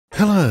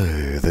Hello,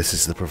 this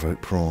is the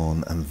Provoked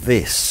Prawn, and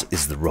this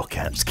is the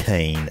Roccat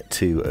Kain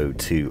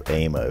 202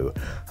 Aimo,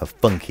 a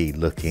funky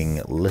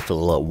looking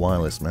little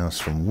wireless mouse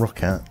from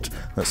Roccat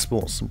that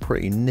sports some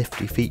pretty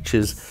nifty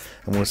features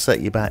and will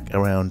set you back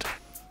around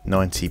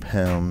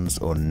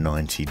 £90 or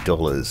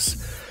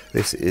 $90.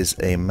 This is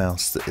a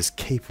mouse that is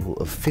capable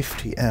of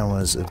 50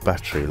 hours of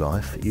battery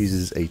life. It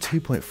uses a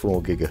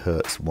 2.4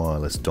 GHz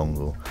wireless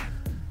dongle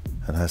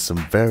and has some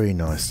very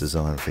nice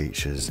design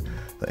features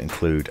that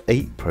include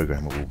 8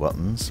 programmable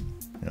buttons,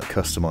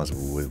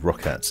 customizable with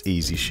Roccat's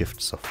Easy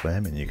Shift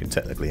software, meaning you can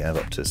technically have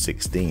up to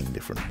 16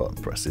 different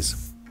button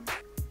presses.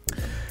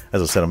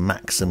 As I said, a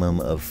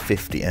maximum of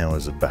 50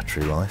 hours of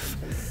battery life,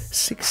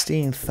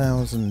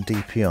 16,000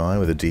 DPI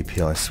with a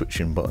DPI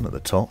switching button at the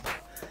top,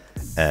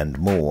 and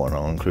more, and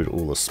I'll include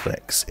all the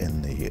specs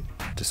in the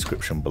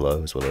description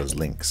below, as well as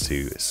links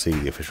to see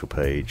the official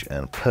page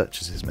and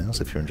purchase this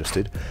mouse if you're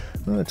interested.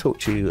 I'm going to talk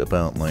to you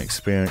about my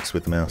experience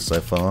with the mouse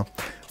so far,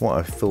 what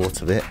I've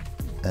thought of it,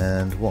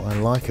 and what I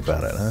like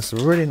about it. Now, it's a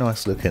really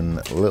nice looking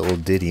little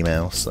diddy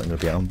mouse that I'm going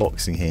to be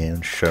unboxing here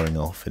and showing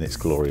off in its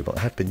glory, but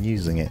I have been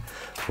using it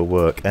for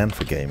work and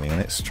for gaming, and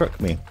it struck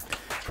me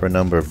for a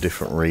number of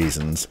different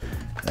reasons,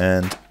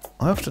 and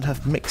I often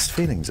have mixed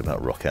feelings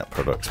about Roccat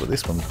products, but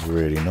this one's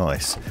really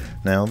nice.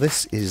 Now,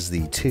 this is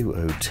the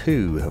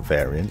 202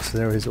 variant.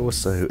 There is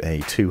also a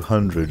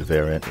 200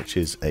 variant, which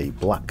is a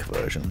black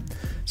version.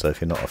 So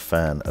if you're not a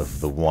fan of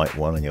the white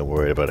one and you're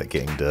worried about it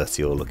getting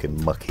dirty or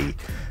looking mucky,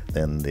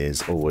 then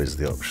there's always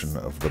the option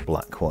of the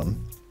black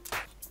one.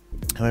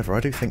 However, I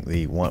do think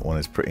the white one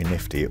is pretty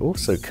nifty. It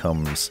also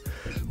comes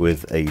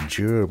with a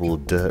durable,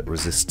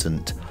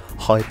 dirt-resistant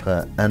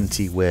hyper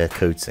anti-wear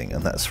coating,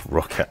 and that's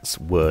Roccat's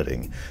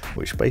wording,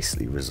 which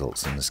basically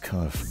results in this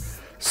kind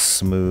of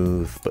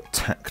smooth but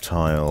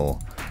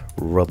tactile,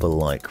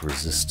 rubber-like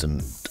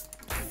resistant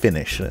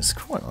finish, and it's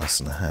quite nice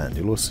in the hand.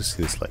 You'll also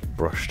see this like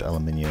brushed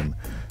aluminium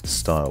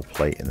style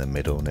plate in the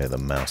middle near the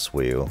mouse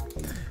wheel,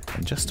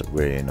 and just a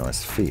really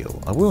nice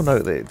feel. I will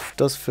note that it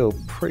does feel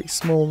pretty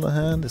small in the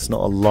hand. It's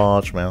not a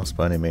large mouse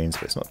by any means,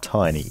 but it's not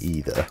tiny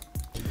either.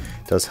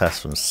 It does have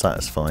some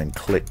satisfying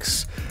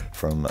clicks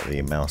from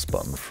the mouse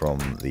button from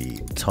the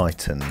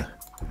Titan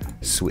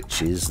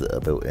switches that are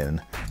built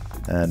in,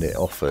 and it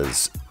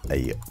offers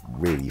a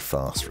really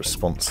fast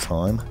response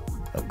time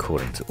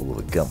according to all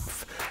the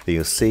gumph.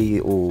 You'll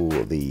see all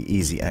the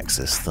easy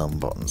access thumb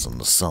buttons on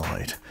the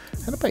side,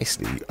 and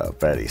basically a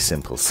very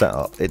simple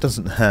setup. It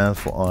doesn't have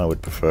what I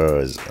would prefer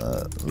as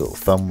a little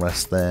thumb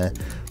rest there,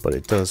 but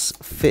it does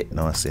fit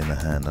nicely in the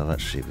hand. I've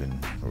actually been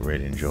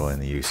really enjoying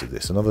the use of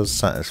this. Another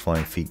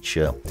satisfying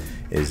feature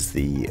is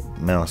the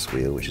mouse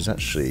wheel, which is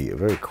actually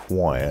very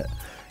quiet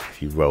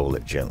if you roll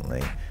it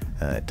gently.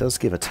 It does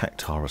give a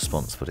tactile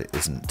response, but it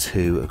isn't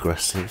too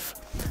aggressive.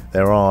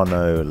 There are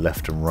no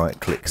left and right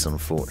clicks,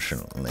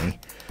 unfortunately.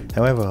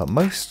 However,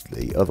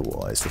 mostly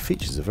otherwise, the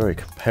features are very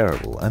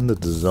comparable, and the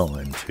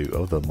design to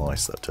other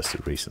mice that I've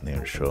tested recently,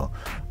 which are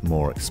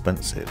more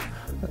expensive.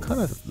 I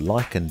kind of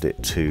likened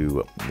it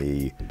to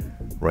the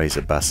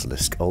Razer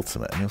Basilisk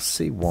Ultimate, and you'll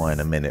see why in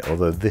a minute.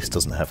 Although this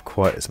doesn't have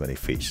quite as many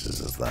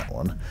features as that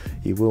one,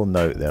 you will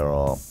note there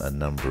are a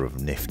number of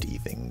nifty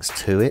things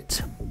to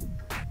it,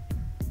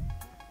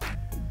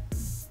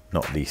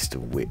 not least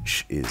of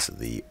which is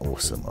the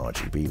awesome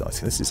RGB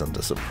lighting. This is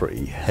under some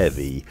pretty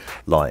heavy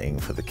lighting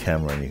for the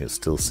camera, and you can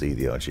still see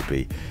the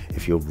RGB.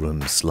 If your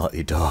room's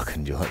slightly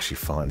darkened, you'll actually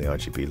find the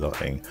RGB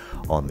lighting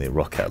on the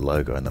Roccat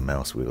logo, and the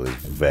mouse wheel is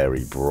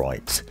very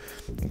bright,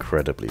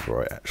 incredibly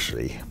bright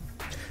actually.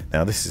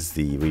 Now, this is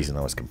the reason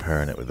I was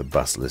comparing it with the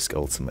Basilisk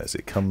Ultimate, is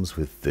it comes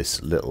with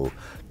this little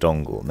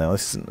dongle. Now,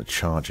 this isn't a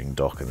charging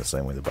dock in the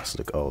same way the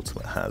Basilisk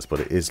Ultimate has, but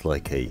it is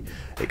like a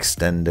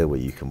extender where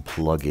you can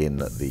plug in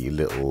the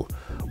little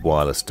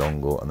wireless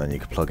dongle, and then you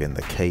can plug in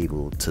the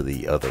cable to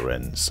the other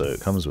end. So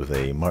it comes with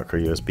a micro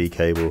USB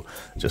cable,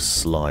 just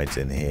slides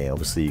in here.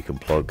 Obviously, you can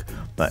plug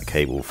that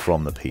cable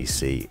from the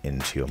PC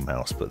into your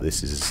mouse, but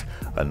this is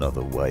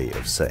another way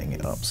of setting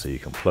it up. So you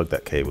can plug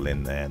that cable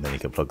in there, and then you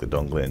can plug the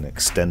dongle in,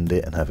 extend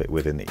it, and have it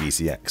within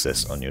easy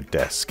access on your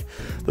desk.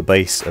 The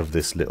base of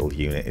this little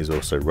unit is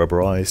also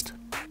rubberized,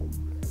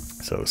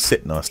 so it'll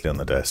sit nicely on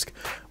the desk,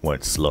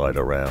 won't slide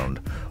around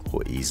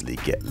or easily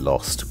get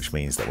lost, which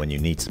means that when you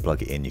need to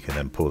plug it in, you can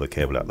then pull the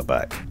cable out the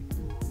back,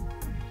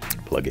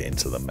 plug it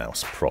into the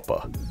mouse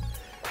proper.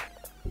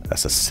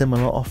 That's a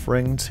similar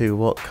offering to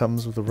what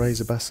comes with the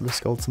Razer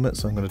Basilisk Ultimate,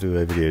 so I'm going to do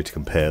a video to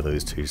compare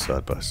those two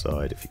side by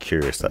side. If you're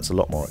curious, that's a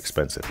lot more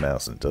expensive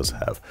mouse and it does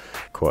have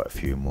quite a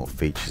few more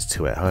features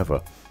to it.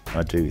 However,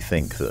 I do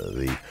think that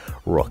the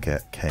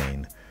Roccat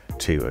Kain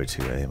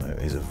 202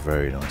 Aimo is a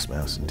very nice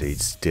mouse indeed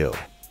still.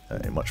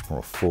 Much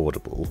more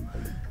affordable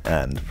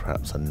and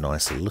perhaps a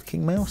nicer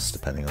looking mouse,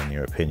 depending on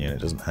your opinion.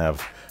 It doesn't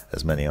have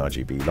as many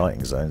RGB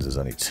lighting zones, there's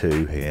only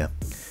 2 here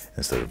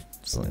instead of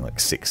something like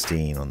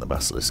 16 on the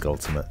Basilisk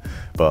Ultimate,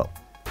 but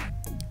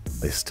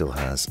this still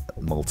has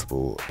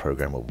multiple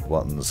programmable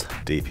buttons,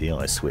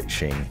 DPI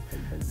switching,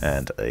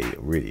 and a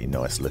really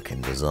nice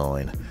looking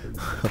design.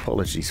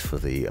 Apologies for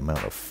the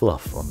amount of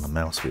fluff on the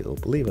mouse wheel.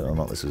 Believe it or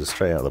not, this was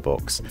straight out of the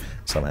box.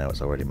 Somehow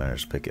it's already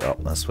managed to pick it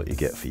up. That's what you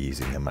get for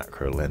using a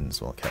macro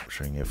lens while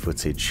capturing your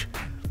footage.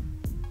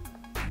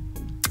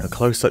 A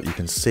close up, you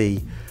can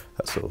see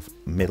that sort of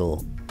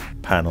middle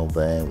panel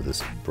there with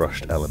this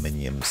brushed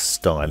aluminium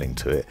styling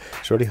to it.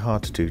 It's really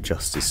hard to do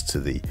justice to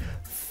the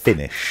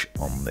finish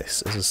on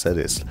this. As I said,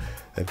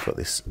 they've got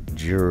this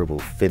durable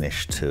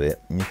finish to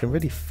it, and you can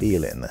really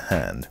feel it in the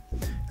hand.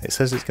 It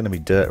says it's going to be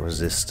dirt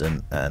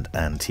resistant and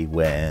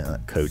anti-wear,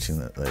 that coating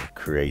that they've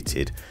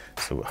created,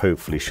 so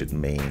hopefully should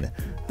mean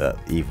that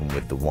even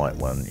with the white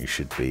one you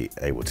should be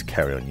able to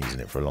carry on using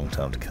it for a long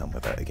time to come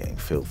without it getting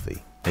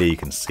filthy. Here you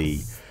can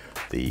see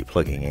the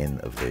plugging in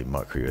of the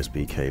micro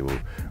USB cable,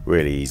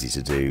 really easy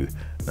to do,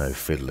 no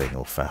fiddling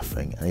or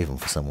faffing, and even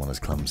for someone as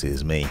clumsy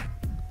as me.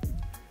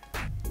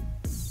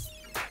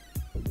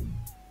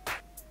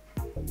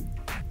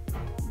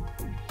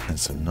 And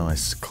some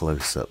nice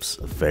close-ups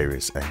of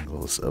various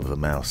angles of the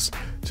mouse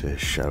to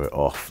show it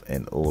off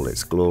in all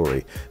its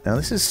glory. Now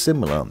this is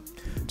similar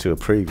to a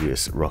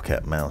previous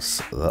Roccat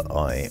mouse that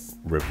I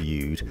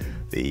reviewed,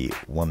 the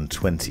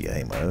 120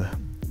 Aimo,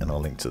 and I'll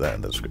link to that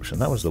in the description.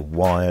 That was the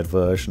wired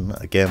version.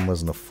 Again,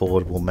 was an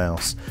affordable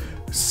mouse,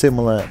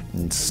 similar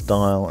in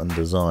style and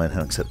design,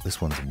 except this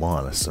one's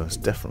wireless, so it's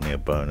definitely a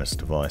bonus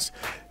device,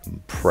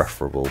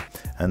 preferable.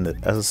 And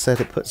as I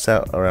said, it puts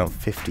out around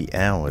 50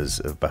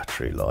 hours of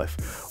battery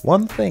life.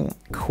 One thing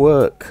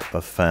quirk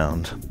I've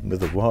found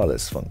with the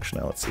wireless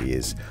functionality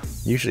is,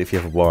 usually if you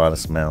have a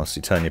wireless mouse,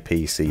 you turn your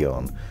PC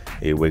on,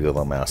 you wiggle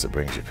the mouse, it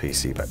brings your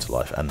PC back to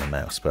life and the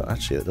mouse, but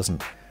actually it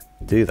doesn't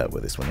do that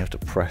with this one. You have to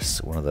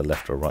press one of the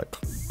left or right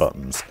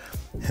buttons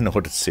in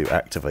order to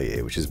activate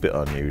it, which is a bit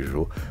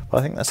unusual, but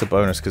I think that's a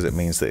bonus because it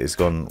means that it's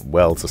gone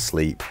well to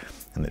sleep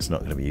and it's not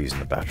going to be using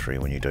the battery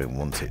when you don't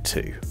want it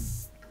to.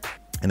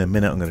 In a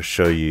minute I'm going to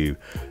show you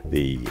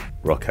the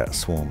Roccat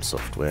Swarm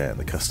software and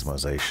the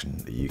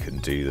customization that you can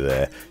do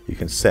there. You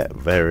can set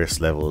various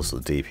levels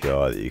of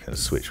DPI that you can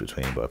switch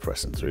between by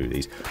pressing through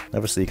these.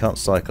 Obviously you can't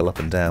cycle up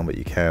and down, but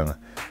you can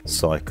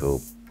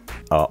cycle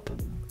up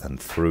and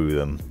through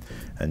them,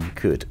 and you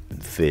could, in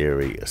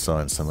theory,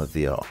 assign some of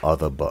the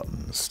other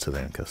buttons to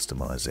then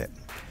customize it.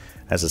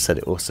 As I said,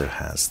 it also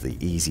has the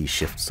Easy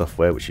Shift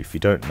software, which, if you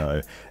don't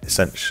know,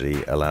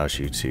 essentially allows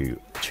you to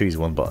choose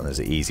one button as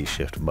an Easy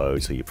Shift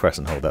mode, so you press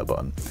and hold that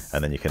button,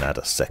 and then you can add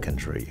a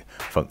secondary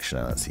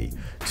functionality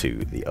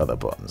to the other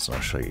buttons, and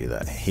I'll show you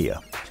that here.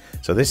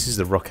 So this is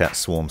the Roccat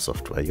Swarm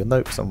software. You'll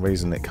note for some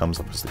reason it comes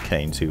up as the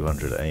Kain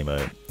 200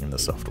 Aimo in the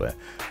software,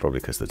 probably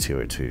because the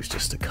 202 is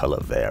just a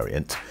color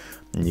variant.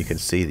 And you can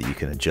see that you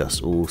can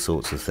adjust all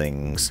sorts of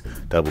things,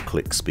 double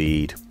click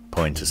speed,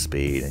 pointer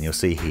speed, and you'll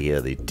see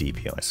here the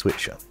DPI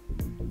switcher.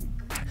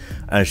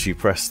 As you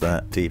press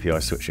that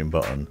DPI switching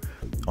button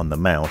on the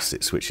mouse,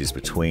 it switches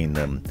between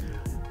them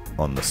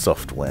on the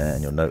software,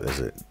 and you'll note there's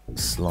a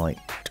slight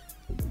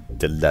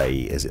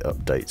delay as it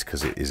updates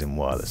because it is in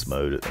wireless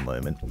mode at the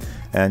moment,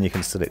 and you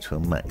can set it to a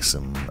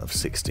maximum of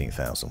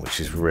 16,000, which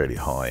is really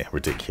high,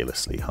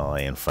 ridiculously high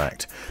in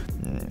fact,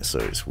 so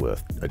it's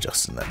worth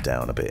adjusting that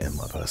down a bit in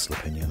my personal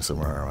opinion.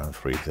 Somewhere around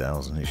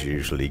 3,000 is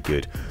usually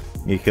good.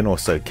 You can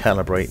also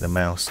calibrate the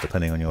mouse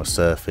depending on your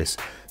surface.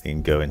 You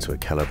can go into a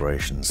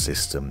calibration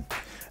system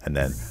and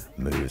then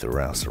move the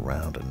mouse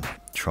around and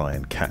try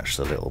and catch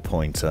the little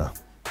pointer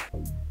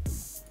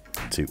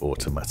to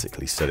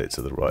automatically set it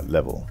to the right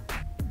level.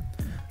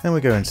 Then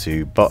we go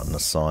into button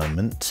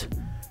assignment,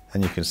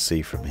 and you can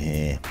see from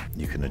here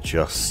you can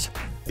adjust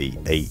the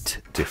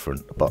 8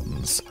 different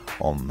buttons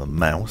on the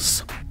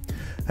mouse,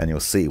 and you'll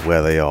see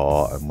where they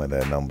are and where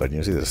they're numbered, and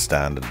you'll see the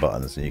standard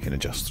buttons, and you can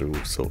adjust through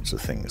all sorts of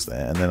things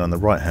there. And then on the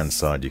right hand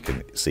side you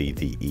can see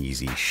the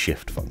Easy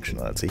Shift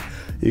functionality.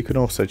 You can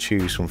also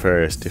choose from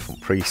various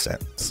different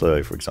presets,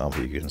 so for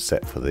example you can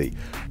set for the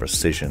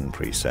precision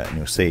preset, and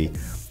you'll see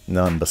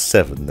number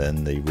 7,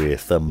 then the rear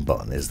thumb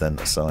button, is then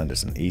assigned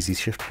as an Easy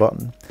Shift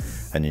button,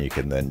 and you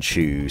can then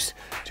choose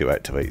to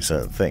activate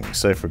certain things.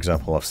 So for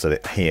example, I've set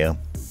it here,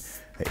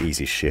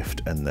 Easy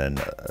Shift, and then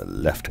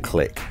left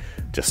click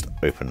just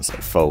opens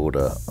a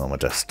folder on my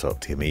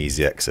desktop to give me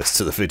easy access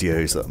to the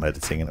videos that I'm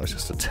editing, and it was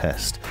just a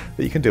test.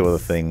 But you can do other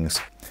things.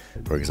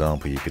 For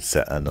example, you could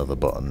set another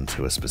button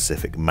to a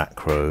specific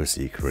macro,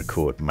 so you could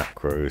record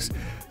macros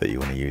that you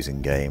want to use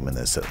in game and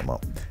then set them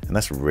up. And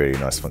that's really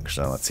nice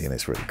functionality, and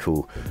it's a really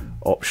cool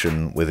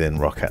option within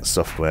Roccat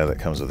software that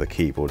comes with the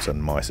keyboards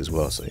and mice as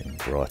well, so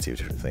a variety of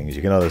different things.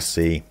 You can either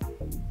see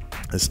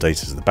the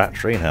status of the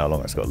battery and how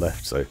long it's got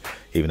left, so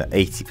even at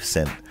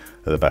 80%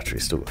 of the battery,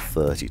 still got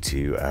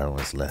 32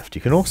 hours left.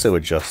 You can also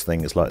adjust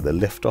things like the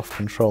lift off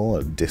control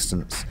at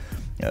distance.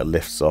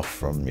 Lifts off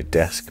from your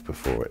desk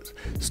before it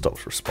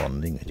stops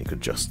responding, and you can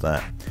adjust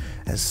that.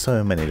 There's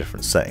so many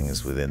different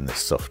settings within this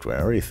software.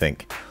 I really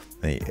think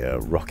the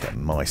Roccat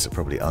mice are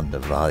probably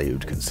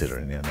undervalued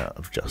considering the amount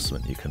of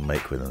adjustment you can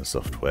make within the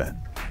software.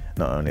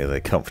 Not only are they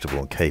comfortable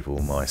and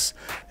capable mice,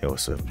 they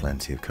also have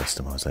plenty of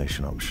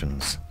customization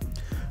options.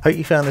 Hope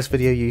you found this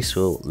video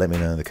useful. Let me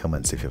know in the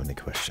comments if you have any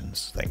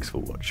questions. Thanks for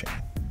watching.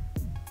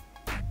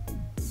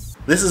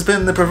 This has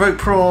been the Provoked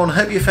Prawn.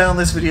 Hope you found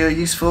this video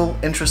useful,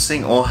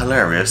 interesting or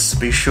hilarious.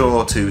 Be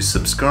sure to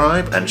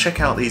subscribe and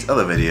check out these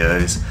other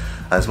videos,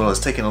 as well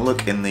as taking a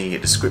look in the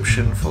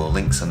description for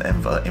links and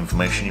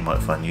information you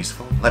might find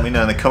useful. Let me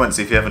know in the comments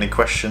if you have any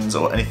questions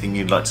or anything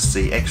you'd like to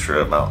see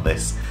extra about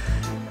this,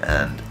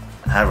 and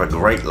have a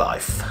great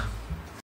life.